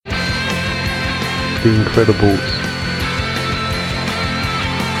The Incredibles.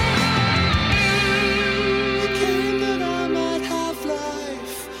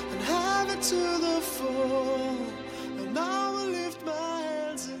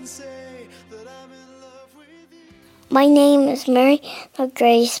 My name is Mary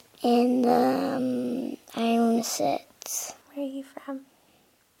Grace, and I'm 6. Where are you from?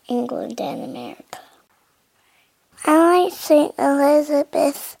 England and America. I like St.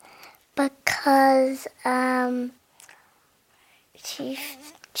 Elizabeth because she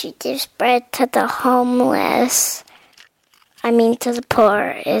gives bread to the homeless. I mean, to the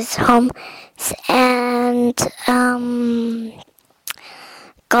poor is homeless, and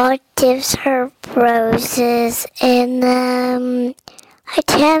God gives her roses, and I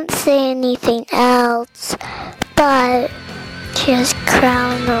can't say anything else, but she has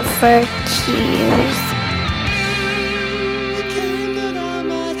crown of virtues. You came that I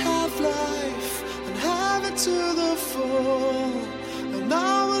might have life and have it to the full, and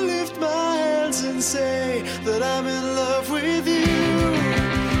I will lift my hands and say that I'm in love with you.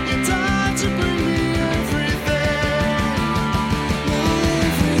 You died to bring me everything,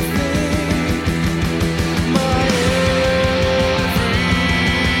 my everything.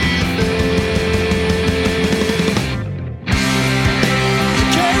 You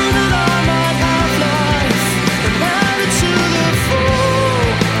came that I might have life and have it to the full,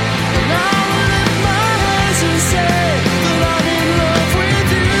 and I will lift my hands and say that I'm in love with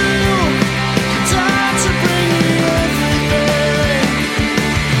you. You died to bring me everything,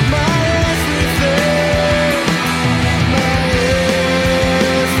 my everything, my everything.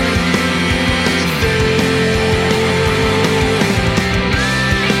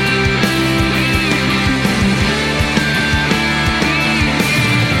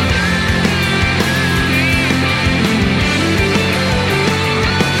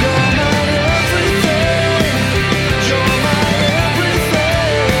 You're my everything, you're my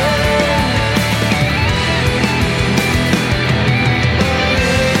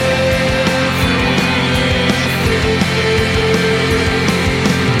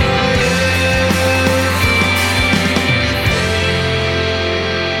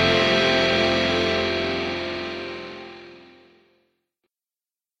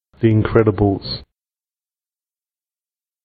The Incredibles.